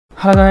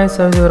Hello guys,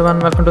 how is everyone?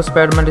 Welcome to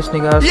Spiderman Disney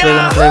guys. We're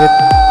gonna play with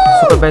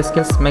Super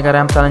Bicycles Mega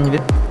Ramp Challenge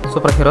with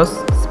superheroes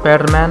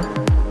Spiderman,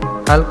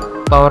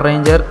 Hulk, Power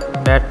Ranger,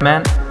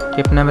 Batman,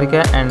 Captain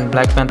America and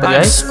Blackpanther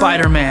guys.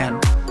 Spiderman.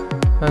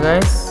 So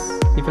guys,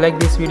 if you like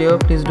this video,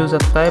 please do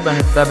subscribe and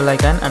hit the bell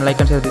icon and like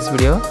and share this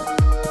video.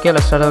 Okay,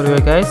 let's start our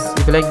video guys.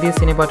 If you like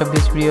this any part of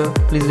this video,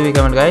 please do a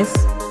comment guys.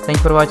 Thank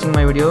you for watching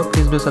my video.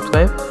 Please do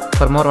subscribe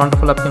for more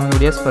wonderful upcoming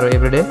videos for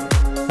every day.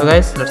 So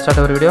guys, let's start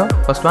our video.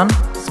 First one,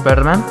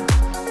 Spiderman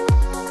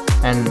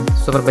and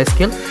Super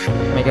Bicycle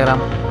Mega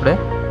Ramp today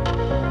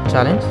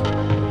challenge.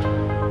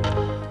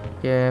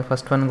 Yeah,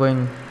 first one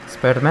going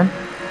Spiderman.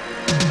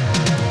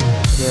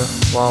 Yeah,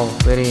 wow,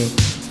 very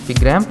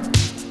big ramp.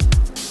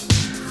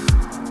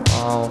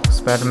 Wow,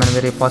 Spiderman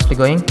very fastly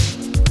going.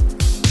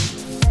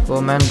 Go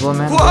man, go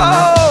man, go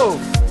man.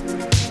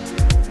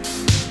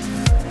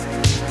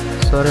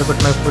 Sorry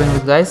about my pulling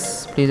this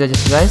guys. Please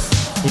adjust guys.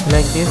 If you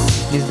like this,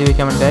 please leave a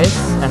comment guys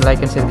and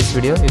like and share this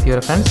video with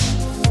your friends.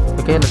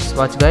 Okay, let's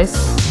watch guys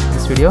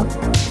this video.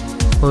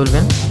 Who will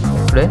win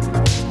today?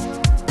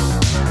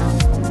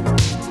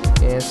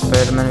 Okay,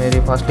 Spiderman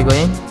very fastly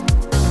going.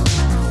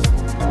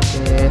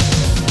 Okay.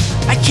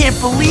 I can't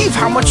believe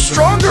how much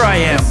stronger I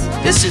am.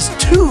 This is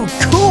too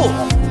cool.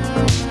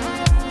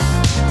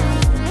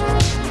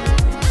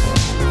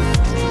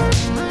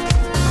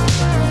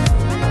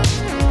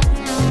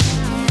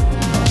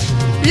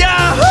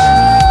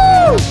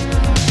 Yahoo!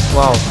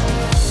 Wow,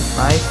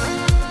 nice.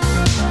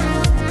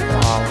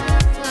 Wow,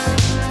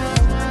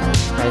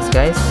 nice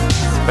guys.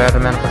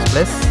 Spiderman first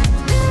place.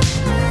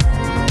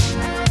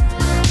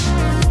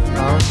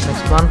 Now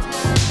next one,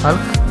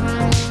 Hulk.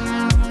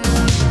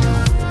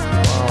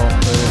 Wow,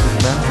 very good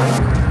man, Hulk.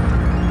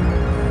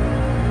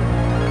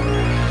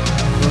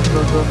 Go,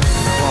 go, go.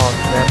 Wow,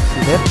 that's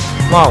it.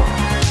 Wow,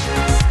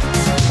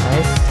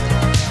 nice.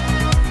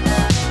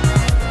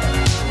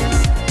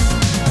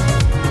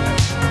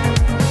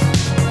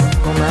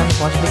 Go man,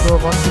 fastly go,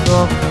 fastly go.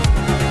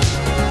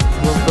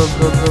 Go, go,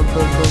 go, go,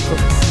 go, go, go.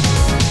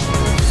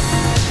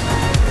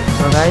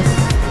 So guys,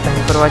 thank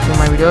you for watching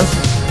my videos.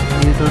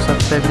 Please do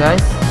subscribe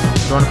guys.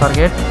 Don't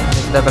forget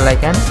hit the bell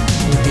icon.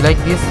 If you like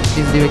this,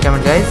 please leave a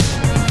comment guys.